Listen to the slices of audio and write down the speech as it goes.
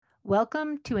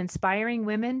Welcome to Inspiring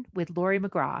Women with Lori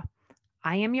McGraw.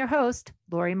 I am your host,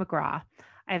 Lori McGraw.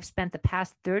 I have spent the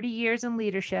past 30 years in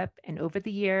leadership, and over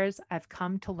the years, I've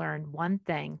come to learn one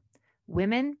thing: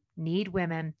 women need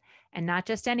women, and not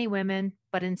just any women,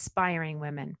 but inspiring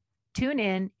women. Tune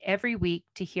in every week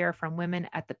to hear from women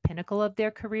at the pinnacle of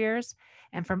their careers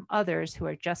and from others who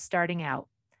are just starting out.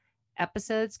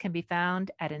 Episodes can be found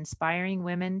at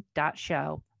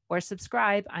inspiringwomen.show or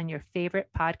subscribe on your favorite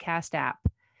podcast app.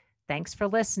 Thanks for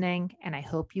listening, and I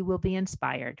hope you will be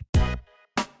inspired.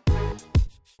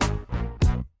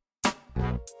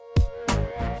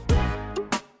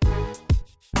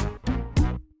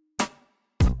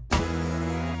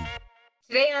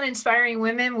 Today on Inspiring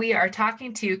Women, we are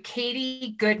talking to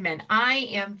Katie Goodman. I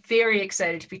am very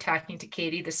excited to be talking to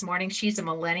Katie this morning. She's a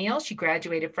millennial. She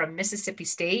graduated from Mississippi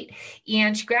State,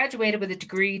 and she graduated with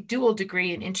a dual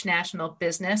degree in international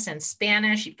business and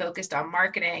Spanish. She focused on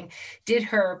marketing, did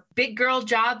her big girl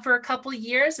job for a couple of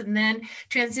years, and then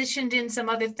transitioned in some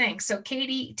other things. So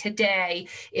Katie today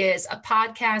is a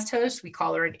podcast host. We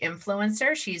call her an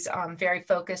influencer. She's very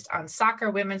focused on soccer,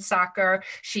 women's soccer.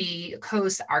 She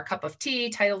hosts Our Cup of Tea,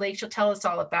 Tidal Lake. She'll tell us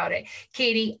all about it.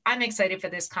 Katie, I'm excited for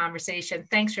this conversation.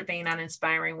 Thanks for being on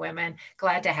Inspiring Women.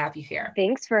 Glad to have you here.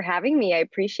 Thanks for having me. I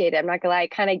appreciate it. I'm not gonna lie, I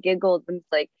kind of giggled and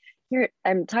it's like,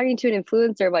 I'm talking to an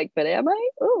influencer. I'm like, but am I?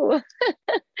 Ooh.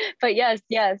 But yes,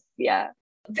 yeah.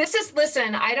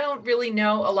 Listen, I don't really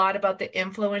know a lot about the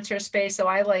influencer space. So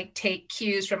I take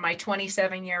cues from my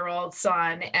 27-year-old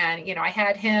son. And, I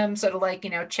had him sort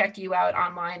of check you out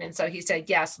online. And so he said,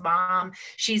 yes, mom,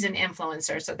 she's an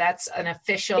influencer. So that's an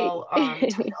official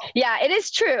title. Yeah, it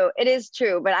is true. It is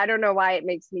true. But I don't know why it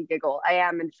makes me giggle. I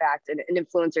am, in fact, an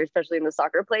influencer, especially in the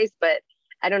soccer place. But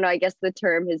I don't know. I guess the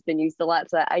term has been used a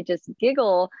lot, so I just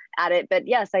giggle at it. But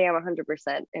yes, I am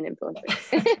 100% an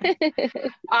influencer.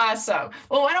 Awesome.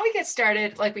 Well, why don't we get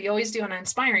started like we always do on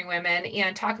Inspiring Women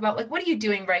and talk about what are you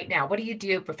doing right now? What do you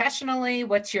do professionally?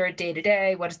 What's your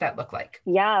day-to-day? What does that look like?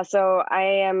 Yeah, so I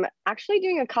am actually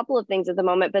doing a couple of things at the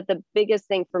moment, but the biggest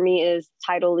thing for me is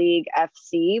Tidal League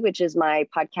FC, which is my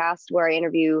podcast where I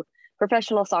interview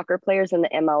professional soccer players in the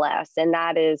MLS. And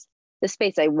that is the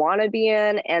space I want to be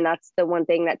in. And that's the one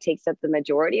thing that takes up the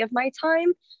majority of my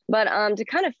time. But to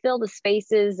kind of fill the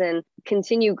spaces and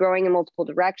continue growing in multiple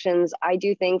directions, I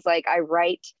do things like I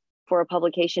write for a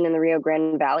publication in the Rio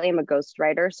Grande Valley. I'm a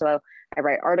ghostwriter, so I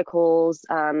write articles.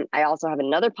 I also have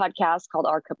another podcast called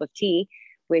Our Cup of Tea,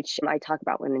 which I talk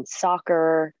about women's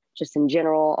soccer, just in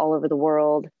general, all over the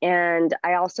world. And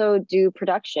I also do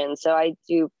production. So I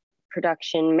do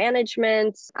production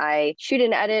management. I shoot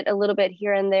and edit a little bit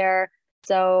here and there.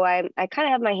 So I kind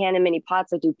of have my hand in many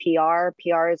pots. I do PR.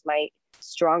 PR is my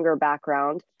stronger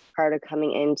background prior to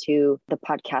coming into the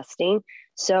podcasting.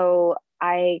 So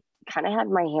I kind of have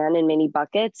my hand in many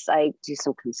buckets. I do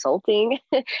some consulting.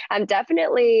 I'm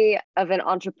definitely of an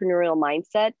entrepreneurial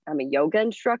mindset. I'm a yoga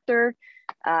instructor.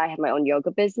 I have my own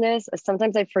yoga business.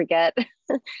 Sometimes I forget.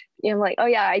 I'm like, oh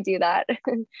yeah, I do that.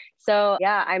 So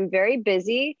yeah, I'm very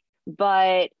busy.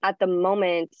 But at the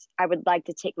moment, I would like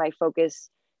to take my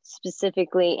focus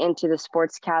specifically into the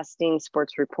sportscasting,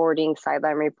 sports reporting,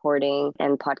 sideline reporting,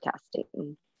 and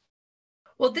podcasting.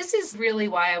 Well, this is really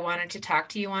why I wanted to talk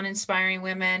to you on Inspiring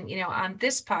Women. On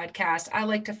this podcast, I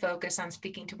like to focus on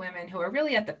speaking to women who are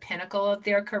really at the pinnacle of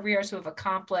their careers, who have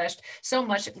accomplished so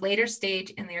much later stage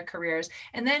in their careers,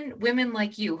 and then women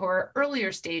like you who are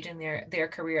earlier stage in their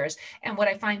careers. And what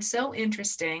I find so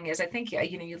interesting is I think,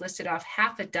 you listed off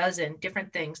half a dozen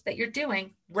different things that you're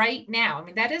doing right now. I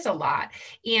mean, that is a lot.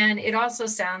 And it also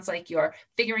sounds like you're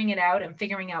figuring it out and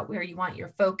figuring out where you want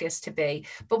your focus to be.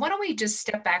 But why don't we just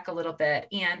step back a little bit?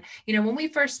 And, when we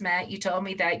first met, you told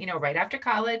me that, right after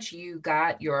college, you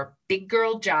got your big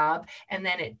girl job and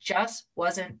then it just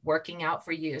wasn't working out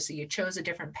for you. So you chose a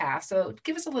different path. So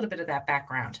give us a little bit of that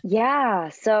background. Yeah.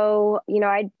 So,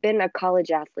 I'd been a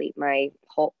college athlete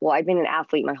I've been an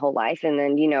athlete my whole life. And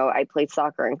then, I played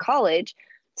soccer in college.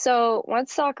 So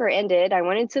once soccer ended, I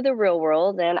went into the real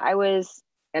world and I was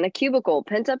in a cubicle,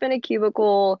 pent up in a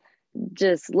cubicle,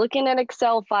 just looking at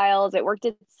Excel files. I worked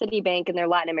at Citibank in their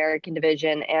Latin American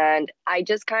division, and I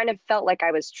just kind of felt like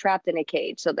I was trapped in a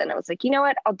cage. So then I was like, you know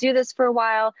what, I'll do this for a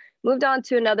while, moved on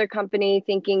to another company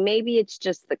thinking maybe it's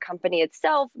just the company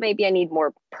itself. Maybe I need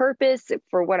more purpose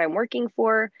for what I'm working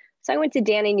for. So I went to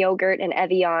Dannon Yogurt and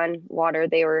Evian Water.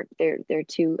 They're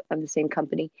two of the same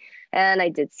company. And I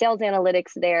did sales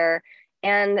analytics there.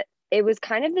 And it was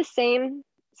kind of the same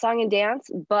song and dance,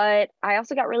 but I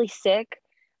also got really sick.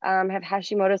 Have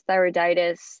Hashimoto's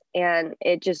thyroiditis, and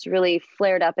it just really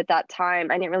flared up at that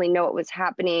time. I didn't really know what was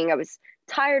happening. I was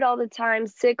tired all the time,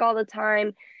 sick all the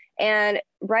time. And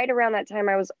right around that time,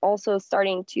 I was also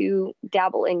starting to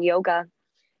dabble in yoga.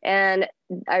 And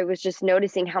I was just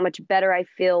noticing how much better I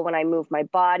feel when I move my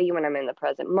body, when I'm in the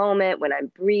present moment, when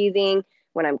I'm breathing,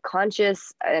 when I'm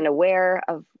conscious and aware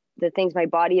of the things my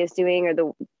body is doing or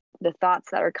the thoughts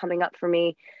that are coming up for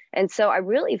me. And so I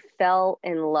really fell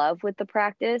in love with the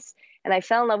practice. And I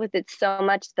fell in love with it so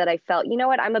much that I felt, you know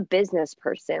what, I'm a business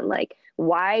person. Like,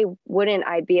 why wouldn't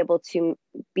I be able to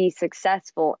be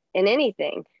successful in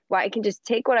anything? Why I can just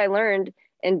take what I learned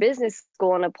in business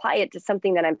school and apply it to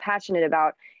something that I'm passionate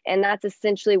about. And that's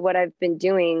essentially what I've been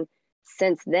doing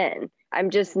since then. I'm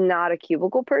just not a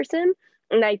cubicle person.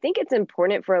 And I think it's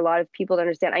important for a lot of people to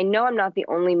understand. I know I'm not the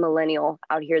only millennial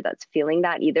out here that's feeling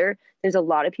that either. There's a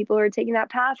lot of people who are taking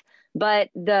that path. But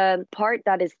the part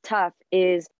that is tough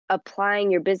is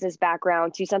applying your business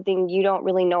background to something you don't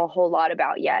really know a whole lot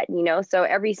about yet, you know? So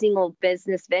every single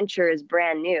business venture is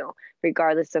brand new,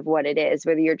 regardless of what it is,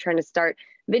 whether you're trying to start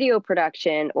video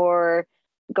production or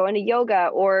go into yoga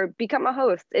or become a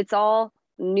host. It's all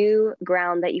new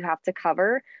ground that you have to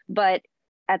cover. But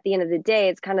at the end of the day,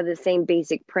 it's kind of the same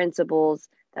basic principles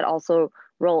that also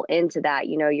roll into that,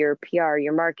 you know, your PR,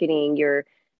 your marketing, your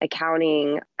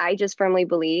accounting. I just firmly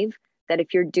believe that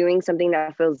if you're doing something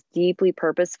that feels deeply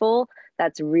purposeful,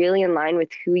 that's really in line with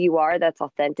who you are, that's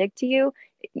authentic to you,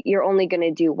 you're only going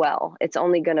to do well. It's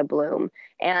only going to bloom.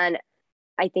 And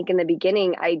I think in the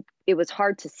beginning, it was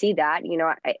hard to see that. You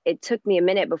know, it took me a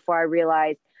minute before I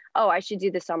realized, oh, I should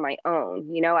do this on my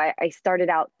own. You know, I started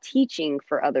out teaching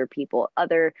for other people,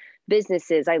 other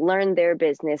businesses. I learned their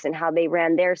business and how they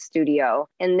ran their studio.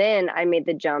 And then I made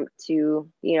the jump to,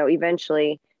 you know,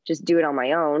 eventually just do it on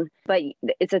my own. But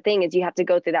it's a thing is you have to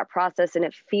go through that process and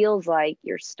it feels like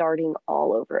you're starting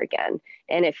all over again.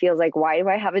 And it feels like, why do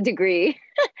I have a degree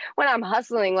when I'm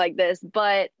hustling like this?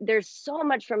 But there's so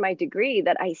much from my degree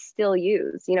that I still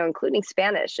use, you know, including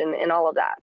Spanish and all of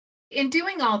that. In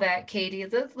doing all that, Katie,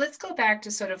 let's go back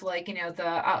to sort of like, you know,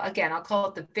 again, I'll call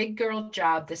it the big girl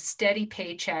job, the steady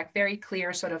paycheck, very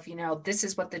clear sort of, you know, this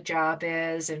is what the job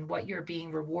is and what you're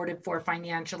being rewarded for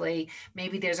financially.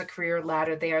 Maybe there's a career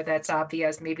ladder there that's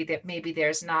obvious, maybe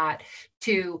there's not,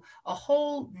 to a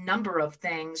whole number of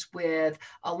things with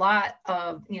a lot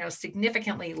of, you know,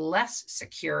 significantly less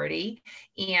security.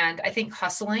 And I think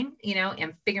hustling, you know,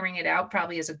 and figuring it out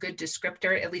probably is a good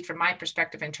descriptor, at least from my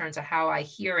perspective, in terms of how I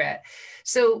hear it.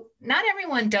 So not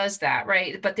everyone does that,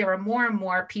 right? But there are more and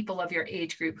more people of your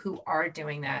age group who are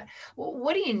doing that. Well,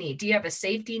 what do you need? Do you have a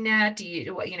safety net? Do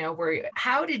you know,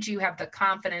 how did you have the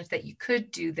confidence that you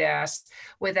could do this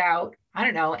without, I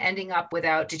don't know, ending up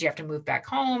without, did you have to move back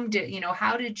home?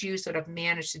 How did you sort of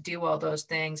manage to do all those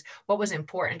things? What was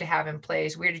important to have in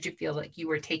place? Where did you feel like you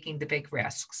were taking the big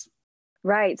risks?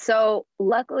 Right. So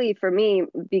luckily for me,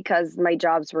 because my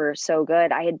jobs were so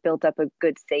good, I had built up a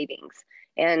good savings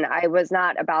and I was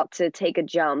not about to take a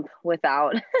jump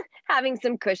without having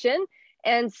some cushion.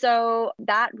 And so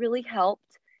that really helped.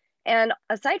 And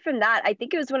aside from that, I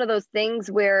think it was one of those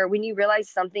things where when you realize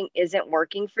something isn't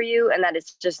working for you and that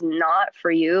it's just not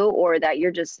for you or that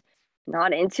you're just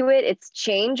not into it, it's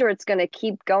change or it's going to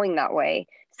keep going that way.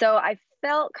 So I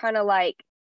felt kind of like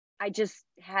I just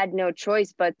had no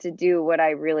choice but to do what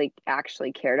I really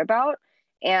actually cared about.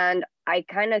 And I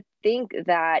kind of think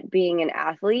that being an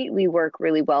athlete, we work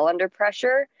really well under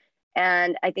pressure.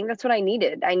 And I think that's what I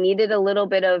needed. I needed a little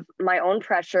bit of my own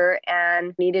pressure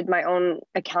and needed my own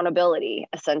accountability,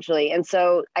 essentially. And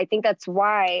so I think that's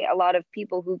why a lot of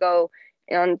people who go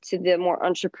onto the more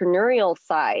entrepreneurial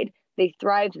side, they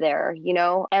thrive there, you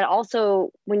know? And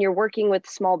also, when you're working with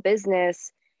small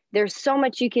business, there's so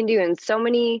much you can do and so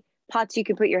many pots you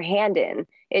can put your hand in.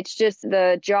 It's just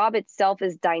the job itself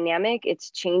is dynamic,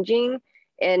 it's changing,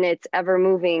 and it's ever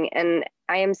moving. And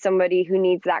I am somebody who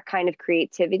needs that kind of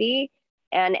creativity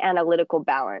and analytical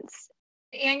balance.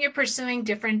 And you're pursuing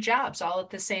different jobs all at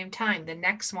the same time, the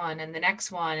next one and the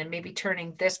next one, and maybe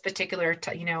turning this particular,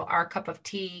 Our Cup of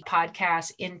Tea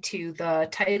podcast into the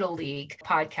Title League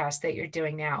podcast that you're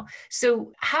doing now.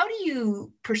 So how do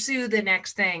you pursue the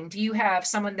next thing? Do you have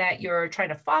someone that you're trying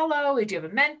to follow? Do you have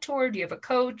a mentor? Do you have a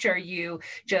coach? Are you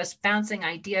just bouncing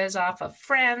ideas off of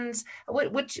friends?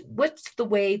 What's the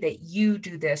way that you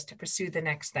do this to pursue the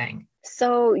next thing?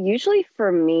 So usually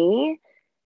for me,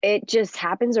 it just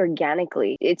happens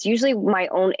organically. It's usually my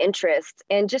own interest.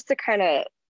 And just to kind of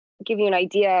give you an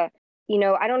idea, you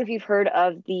know, I don't know if you've heard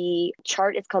of the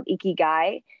chart. It's called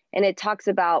Ikigai, and it talks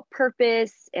about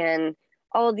purpose and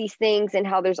all of these things and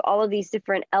how there's all of these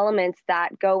different elements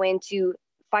that go into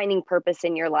finding purpose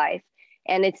in your life.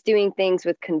 And it's doing things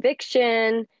with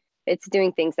conviction. It's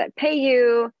doing things that pay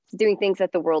you. It's doing things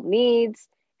that the world needs.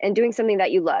 and doing something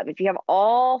that you love. If you have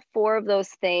all four of those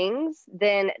things,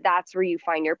 then that's where you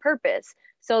find your purpose.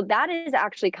 So that has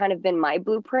actually kind of been my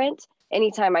blueprint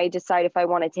anytime I decide if I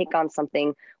want to take on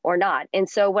something or not. And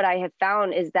so what I have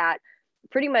found is that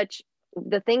pretty much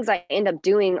the things I end up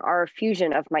doing are a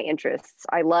fusion of my interests.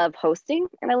 I love hosting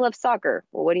and I love soccer.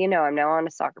 Well, what do you know? I'm now on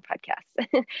a soccer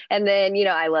podcast. And then,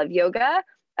 I love yoga.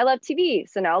 I love TV.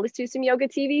 So now let's do some yoga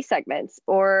TV segments.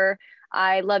 Or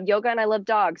I love yoga and I love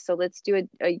dogs. So let's do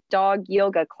a dog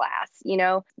yoga class.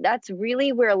 That's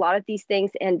really where a lot of these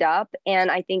things end up. And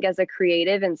I think as a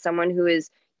creative and someone who is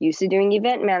used to doing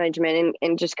event management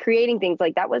and just creating things,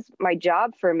 like that was my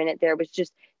job for a minute there, was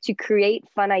just to create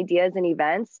fun ideas and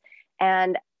events.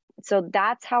 And so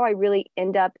that's how I really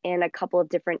end up in a couple of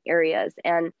different areas.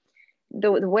 And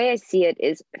the way I see it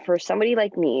is, for somebody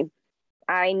like me,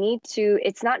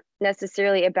 it's not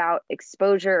necessarily about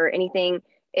exposure or anything.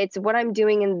 It's what I'm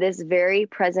doing in this very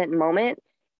present moment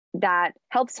that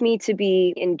helps me to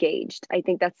be engaged. I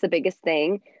think that's the biggest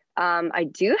thing. I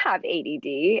do have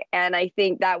ADD, and I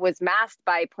think that was masked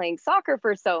by playing soccer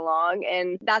for so long.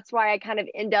 And that's why I kind of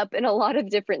end up in a lot of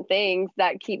different things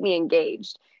that keep me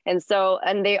engaged. And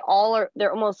they're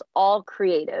almost all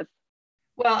creative.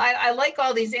 Well, I like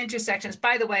all these intersections.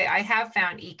 By the way, I have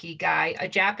found Ikigai, a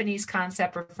Japanese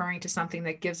concept referring to something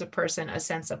that gives a person a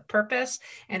sense of purpose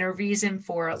and a reason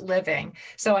for living.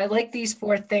 So I like these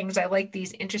four things. I like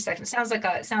these intersections. Sounds like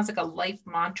a life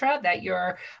mantra that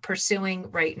you're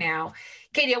pursuing right now.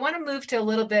 Katie, I want to move to a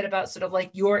little bit about sort of like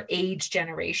your age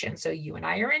generation. So you and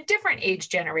I are in different age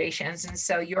generations. And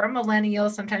so you're a millennial.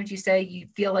 Sometimes you say you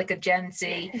feel like a Gen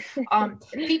Z.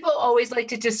 People always like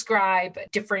to describe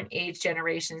different age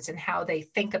generations and how they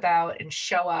think about and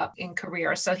show up in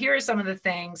career. So here are some of the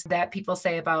things that people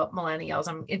say about millennials.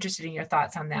 I'm interested in your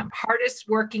thoughts on them. Hardest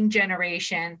working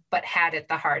generation, but had it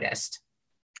the hardest.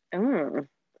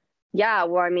 Yeah,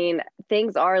 well, I mean,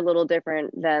 things are a little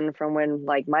different than from when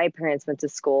like my parents went to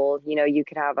school. You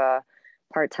could have a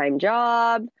part-time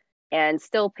job and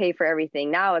still pay for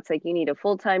everything. Now it's like you need a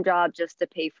full-time job just to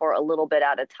pay for a little bit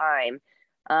at a time.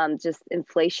 Just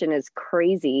inflation is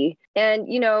crazy. And,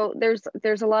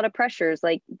 there's a lot of pressures.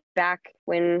 Like back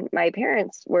when my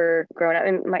parents were growing up,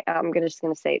 and I'm just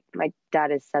going to say my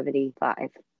dad is 75,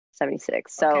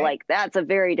 76. So Okay. like that's a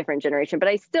very different generation. But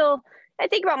I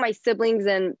think about my siblings,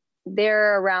 and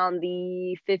they're around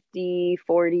the 50,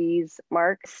 40s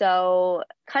mark. So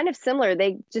kind of similar.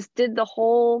 They just did the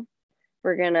whole,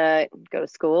 we're going to go to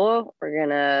school, we're going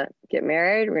to get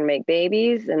married, we're going to make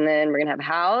babies, and then we're going to have a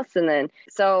house.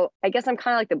 So I guess I'm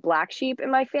kind of like the black sheep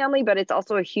in my family, but it's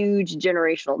also a huge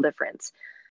generational difference.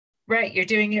 Right. You're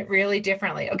doing it really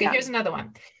differently. Okay. Yeah. Here's another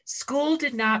one. School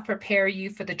did not prepare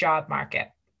you for the job market.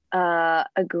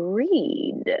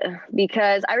 Agreed.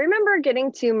 Because I remember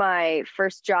getting to my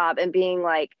first job and being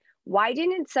like, why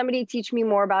didn't somebody teach me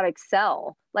more about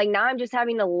Excel? Like now I'm just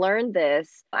having to learn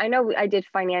this. I know I did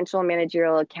financial and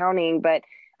managerial accounting, but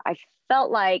I felt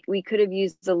like we could have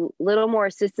used a little more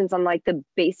assistance on like the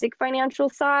basic financial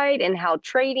side and how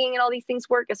trading and all these things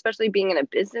work, especially being in a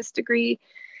business degree.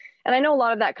 And I know a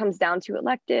lot of that comes down to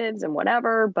electives and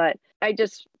whatever, but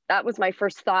that was my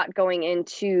first thought going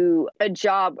into a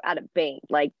job at a bank,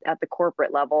 like at the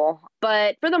corporate level.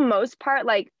 But for the most part,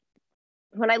 like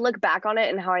when I look back on it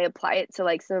and how I apply it to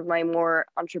like some of my more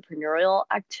entrepreneurial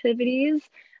activities,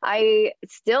 I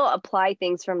still apply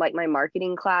things from like my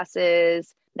marketing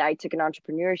classes. I took an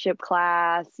entrepreneurship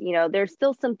class. There's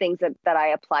still some things that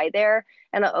I apply there.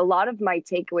 And a lot of my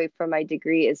takeaway from my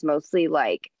degree is mostly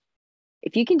like,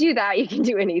 if you can do that, you can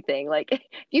do anything. Like if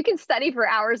you can study for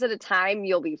hours at a time,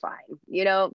 you'll be fine,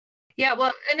 Yeah,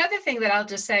 well, another thing that I'll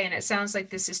just say, and it sounds like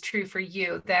this is true for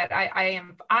you, that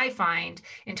I find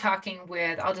in talking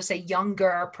with, I'll just say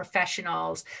younger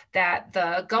professionals, that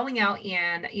the going out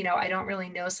in, I don't really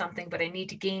know something, but I need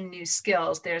to gain new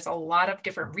skills. There's a lot of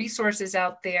different resources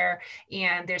out there,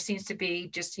 and there seems to be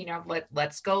just,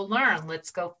 let's go learn, let's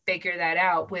go figure that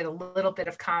out with a little bit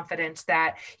of confidence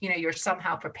that, you're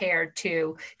somehow prepared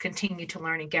to continue to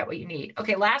learn and get what you need.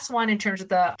 Okay, last one in terms of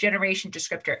the generation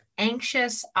descriptor,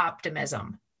 anxious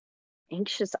optimism.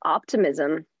 Anxious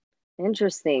optimism.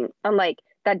 Interesting. I'm like,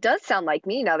 that does sound like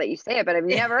me now that you say it, but I've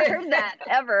never heard that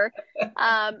ever.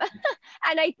 And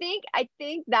I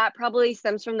think that probably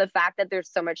stems from the fact that there's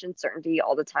so much uncertainty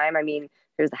all the time. I mean,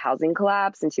 there's the housing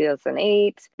collapse in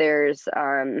 2008. There's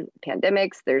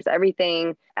pandemics. There's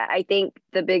everything. I think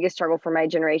the biggest struggle for my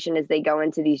generation is they go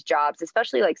into these jobs,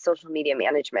 especially like social media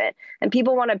management, and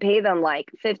people want to pay them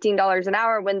like $15 an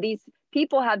hour when these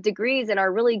people have degrees and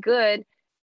are really good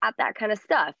at that kind of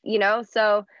stuff,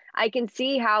 So I can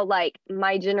see how like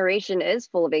my generation is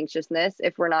full of anxiousness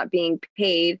if we're not being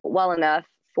paid well enough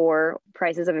for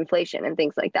prices of inflation and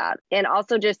things like that. And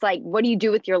also just like, what do you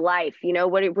do with your life? You know,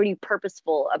 what are you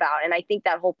purposeful about? And I think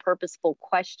that whole purposeful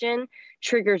question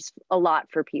triggers a lot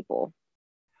for people.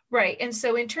 Right. And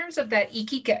so in terms of that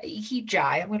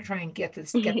ikigai, I'm going to try and get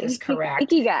this correct.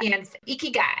 Ikigai. And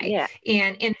ikigai, Yeah.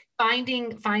 and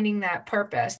finding that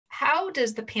purpose. How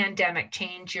does the pandemic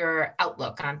change your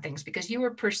outlook on things? Because you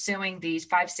were pursuing these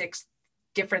 5, 6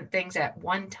 different things at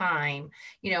one time,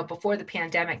 before the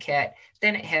pandemic hit,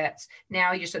 then it hits.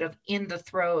 Now you're sort of in the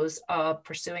throes of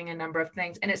pursuing a number of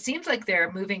things. And it seems like they're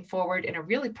moving forward in a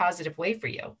really positive way for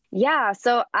you. Yeah.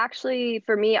 So actually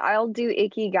for me, I'll do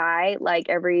Ikigai like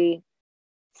every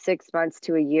 6 months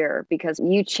to a year because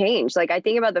you change. Like I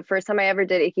think about the first time I ever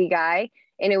did Ikigai,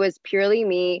 and it was purely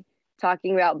me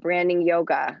talking about branding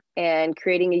yoga and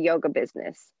creating a yoga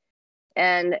business.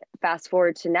 And fast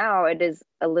forward to now, it is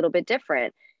a little bit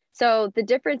different. So the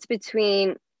difference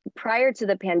between prior to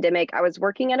the pandemic, I was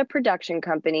working at a production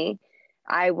company.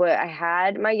 I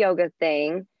had my yoga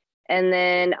thing. And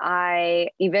then I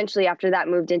eventually after that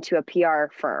moved into a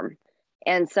PR firm.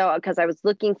 And so because I was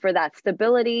looking for that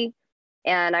stability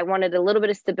and I wanted a little bit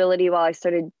of stability while I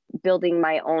started building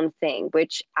my own thing,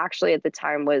 which actually at the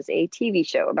time was a TV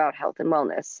show about health and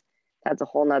wellness. That's a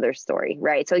whole nother story,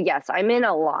 right? So yes, I'm in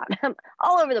a lot. I'm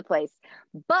all over the place.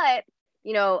 But,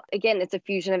 again, it's a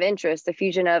fusion of interest, a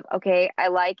fusion of, okay, I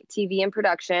like TV and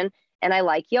production and I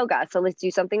like yoga. So let's do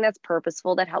something that's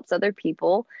purposeful, that helps other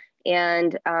people.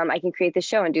 And I can create this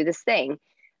show and do this thing.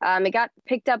 It got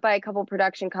picked up by a couple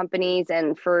production companies,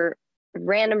 and for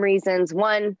random reasons,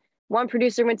 one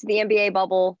producer went to the NBA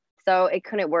bubble, so it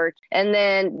couldn't work. And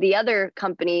then the other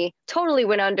company totally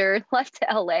went under, left to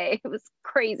LA. It was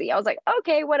crazy. I was like,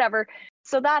 okay, whatever.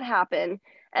 So that happened.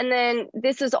 And then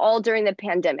this is all during the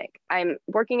pandemic. I'm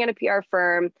working at a PR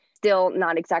firm, still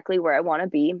not exactly where I want to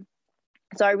be.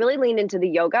 So I really leaned into the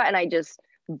yoga and I just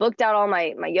booked out all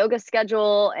my yoga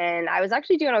schedule, and I was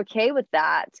actually doing okay with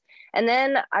that. And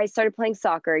then I started playing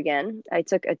soccer again. I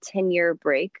took a 10-year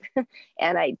break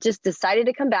and I just decided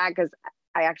to come back because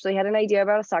I actually had an idea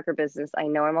about a soccer business. I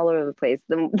know I'm all over the place.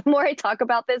 The more I talk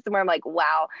about this, the more I'm like,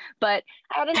 wow. But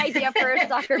I had an idea for a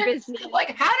soccer business.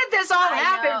 Like, how did this all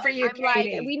happen for you, I'm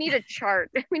Katie? like, we need a chart.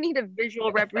 We need a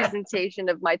visual representation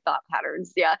of my thought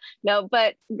patterns. Yeah. No,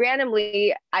 but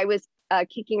randomly, I was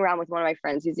kicking around with one of my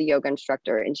friends who's a yoga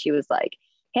instructor. And she was like,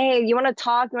 hey, you want to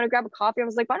talk? You want to grab a coffee? I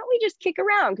was like, why don't we just kick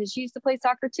around? Because she used to play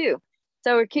soccer too.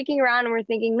 So we're kicking around and we're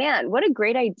thinking, man, what a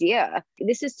great idea.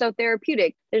 This is so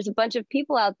therapeutic. There's a bunch of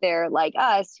people out there like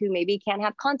us who maybe can't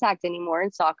have contact anymore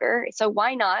in soccer. So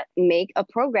why not make a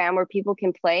program where people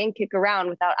can play and kick around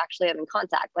without actually having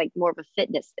contact, like more of a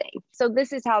fitness thing. So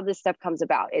this is how this stuff comes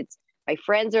about. It's my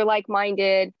friends are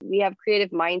like-minded. We have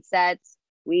creative mindsets.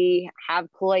 We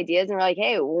have cool ideas and we're like,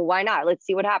 hey, well, why not? Let's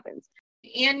see what happens.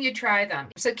 And you try them.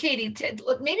 So Katie,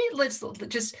 maybe let's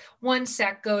just one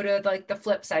sec go to like the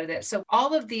flip side of this. So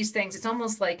all of these things, it's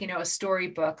almost like, a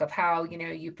storybook of how,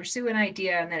 you pursue an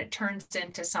idea and then it turns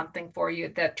into something for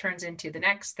you that turns into the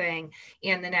next thing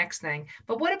and the next thing.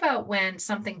 But what about when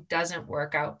something doesn't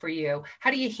work out for you? How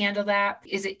do you handle that?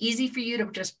 Is it easy for you to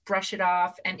just brush it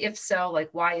off? And if so, like,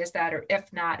 why is that? Or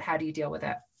if not, how do you deal with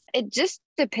it? It just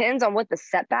depends on what the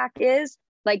setback is.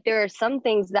 Like there are some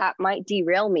things that might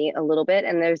derail me a little bit,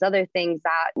 and there's other things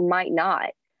that might not.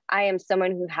 I am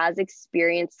someone who has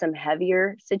experienced some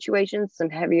heavier situations, some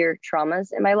heavier traumas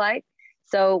in my life.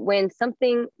 So when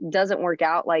something doesn't work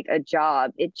out, like a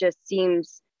job, it just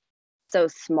seems so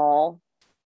small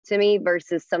to me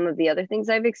versus some of the other things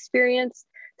I've experienced.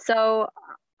 So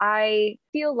I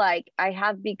feel like I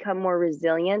have become more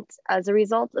resilient as a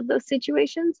result of those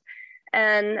situations.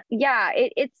 And yeah,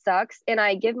 it sucks. And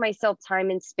I give myself time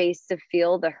and space to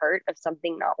feel the hurt of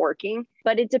something not working.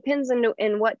 But it depends on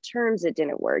in what terms it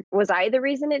didn't work. Was I the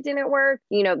reason it didn't work?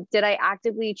 Did I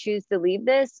actively choose to leave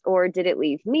this, or did it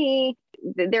leave me?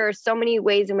 There are so many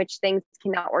ways in which things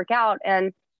cannot work out.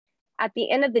 And at the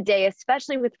end of the day,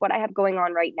 especially with what I have going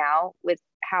on right now, with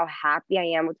how happy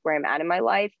I am with where I'm at in my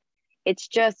life, it's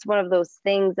just one of those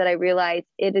things that I realize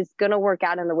it is going to work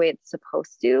out in the way it's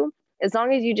supposed to, as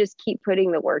long as you just keep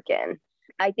putting the work in.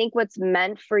 I think what's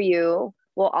meant for you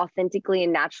will authentically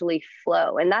and naturally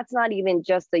flow. And that's not even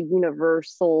just a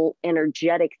universal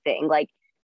energetic thing. Like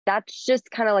that's just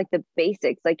kind of like the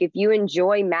basics. Like if you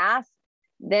enjoy math,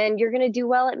 then you're going to do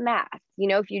well at math.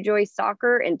 If you enjoy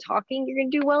soccer and talking, you're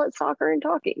going to do well at soccer and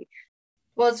talking.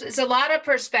 Well, it's a lot of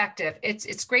perspective.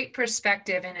 It's great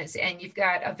perspective, and you've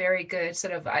got a very good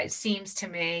sort of, it seems to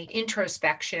me,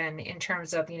 introspection in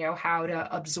terms of, how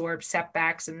to absorb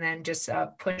setbacks and then just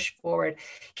push forward.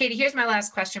 Katie, here's my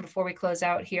last question before we close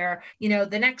out here.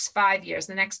 The next 5 years,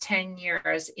 the next 10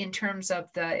 years, in terms of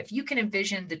if you can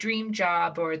envision the dream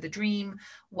job or the dream,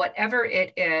 whatever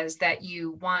it is that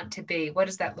you want to be, what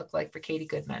does that look like for Katie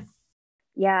Goodman?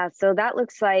 Yeah, so that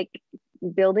looks like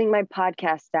building my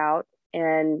podcast out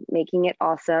and making it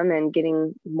awesome and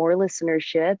getting more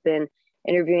listenership and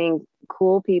interviewing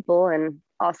cool people and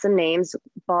awesome names,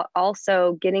 but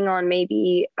also getting on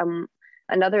maybe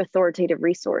another authoritative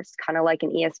resource, kind of like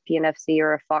an ESPN FC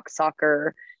or a Fox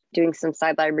Soccer, doing some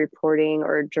sideline reporting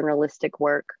or journalistic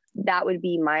work. That would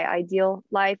be my ideal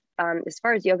life. As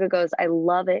far as yoga goes, I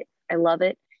love it. I love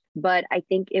it. But I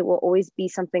think it will always be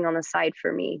something on the side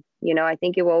for me. I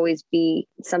think it will always be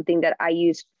something that I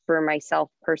use for myself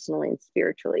personally and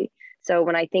spiritually. So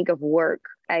when I think of work,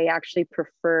 I actually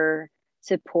prefer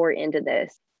to pour into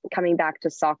this. Coming back to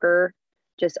soccer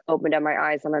just opened up my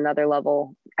eyes on another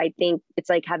level. I think it's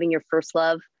like having your first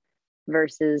love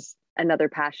versus another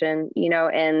passion,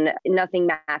 and nothing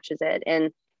matches it.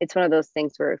 And it's one of those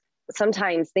things where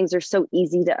sometimes things are so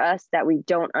easy to us that we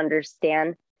don't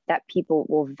understand that people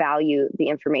will value the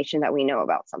information that we know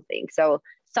about something. So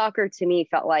soccer to me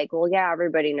felt like, well, yeah,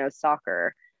 everybody knows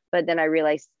soccer. But then I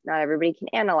realized not everybody can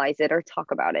analyze it or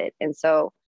talk about it. And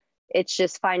so it's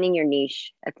just finding your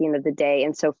niche at the end of the day.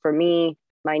 And so for me,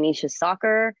 my niche is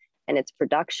soccer, and it's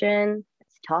production,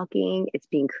 it's talking, it's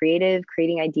being creative,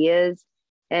 creating ideas.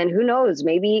 And who knows,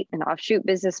 maybe an offshoot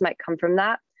business might come from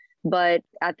that. But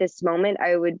at this moment,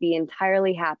 I would be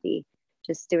entirely happy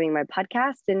just doing my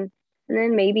podcast and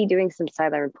then maybe doing some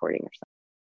sideline reporting or something.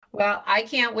 Well, I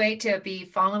can't wait to be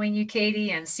following you,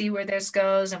 Katie, and see where this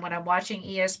goes. And when I'm watching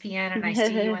ESPN and I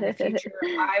see you in the future,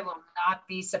 I will not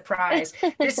be surprised.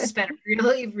 This has been a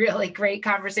really, really great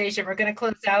conversation. We're going to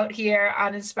close out here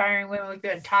on Inspiring Women. We've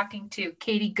been talking to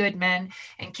Katie Goodman.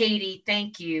 And Katie,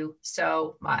 thank you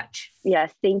so much.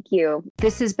 Yes, thank you.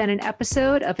 This has been an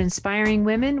episode of Inspiring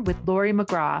Women with Lori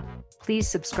McGraw. Please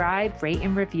subscribe, rate,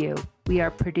 and review. We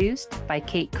are produced by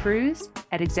Kate Cruz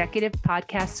at Executive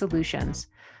Podcast Solutions.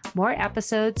 More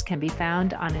episodes can be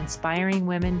found on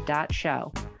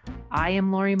inspiringwomen.show. I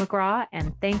am Lori McGraw,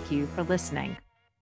 and thank you for listening.